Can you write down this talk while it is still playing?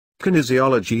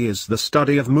Kinesiology is the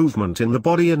study of movement in the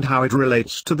body and how it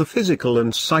relates to the physical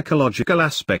and psychological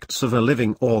aspects of a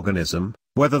living organism,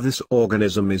 whether this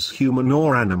organism is human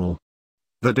or animal.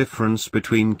 The difference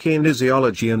between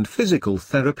kinesiology and physical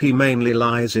therapy mainly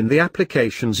lies in the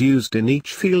applications used in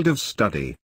each field of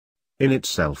study. In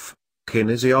itself,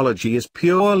 kinesiology is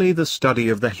purely the study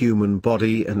of the human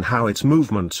body and how its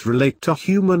movements relate to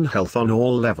human health on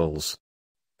all levels.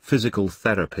 Physical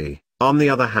therapy, on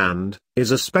the other hand, is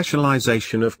a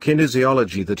specialization of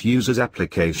kinesiology that uses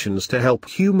applications to help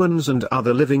humans and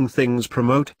other living things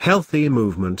promote healthy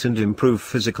movement and improve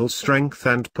physical strength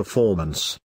and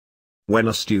performance. When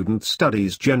a student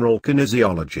studies general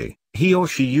kinesiology, he or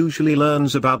she usually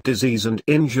learns about disease and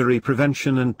injury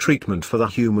prevention and treatment for the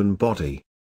human body.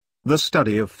 The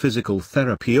study of physical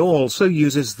therapy also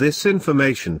uses this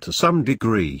information to some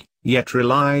degree, yet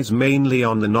relies mainly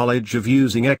on the knowledge of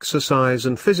using exercise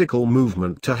and physical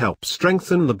movement to help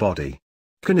strengthen the body.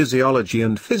 Kinesiology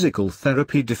and physical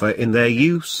therapy differ in their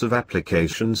use of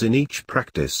applications in each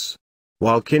practice.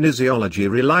 While kinesiology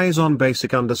relies on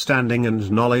basic understanding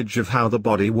and knowledge of how the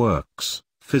body works,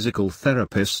 physical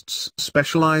therapists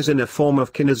specialize in a form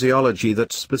of kinesiology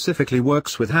that specifically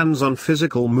works with hands-on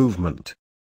physical movement.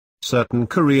 Certain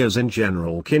careers in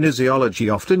general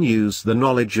kinesiology often use the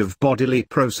knowledge of bodily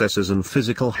processes and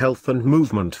physical health and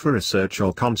movement for research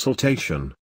or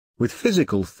consultation. With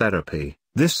physical therapy,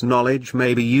 this knowledge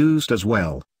may be used as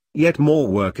well, yet more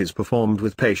work is performed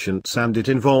with patients and it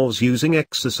involves using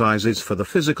exercises for the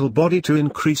physical body to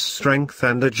increase strength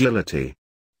and agility.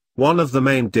 One of the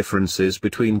main differences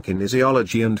between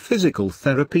kinesiology and physical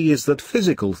therapy is that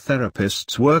physical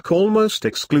therapists work almost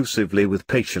exclusively with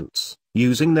patients,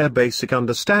 using their basic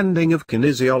understanding of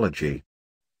kinesiology.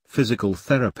 Physical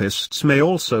therapists may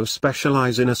also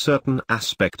specialize in a certain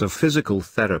aspect of physical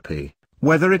therapy,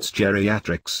 whether it's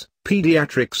geriatrics,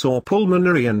 pediatrics or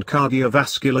pulmonary and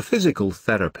cardiovascular physical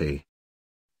therapy.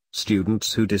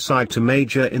 Students who decide to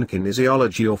major in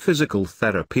kinesiology or physical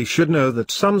therapy should know that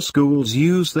some schools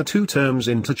use the two terms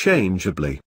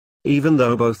interchangeably. Even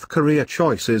though both career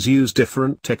choices use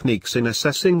different techniques in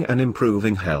assessing and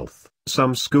improving health,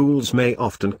 some schools may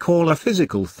often call a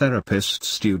physical therapist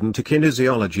student a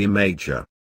kinesiology major.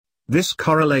 This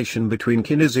correlation between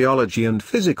kinesiology and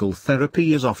physical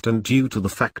therapy is often due to the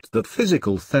fact that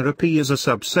physical therapy is a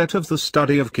subset of the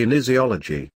study of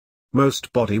kinesiology.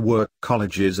 Most bodywork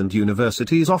colleges and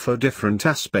universities offer different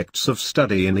aspects of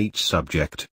study in each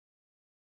subject.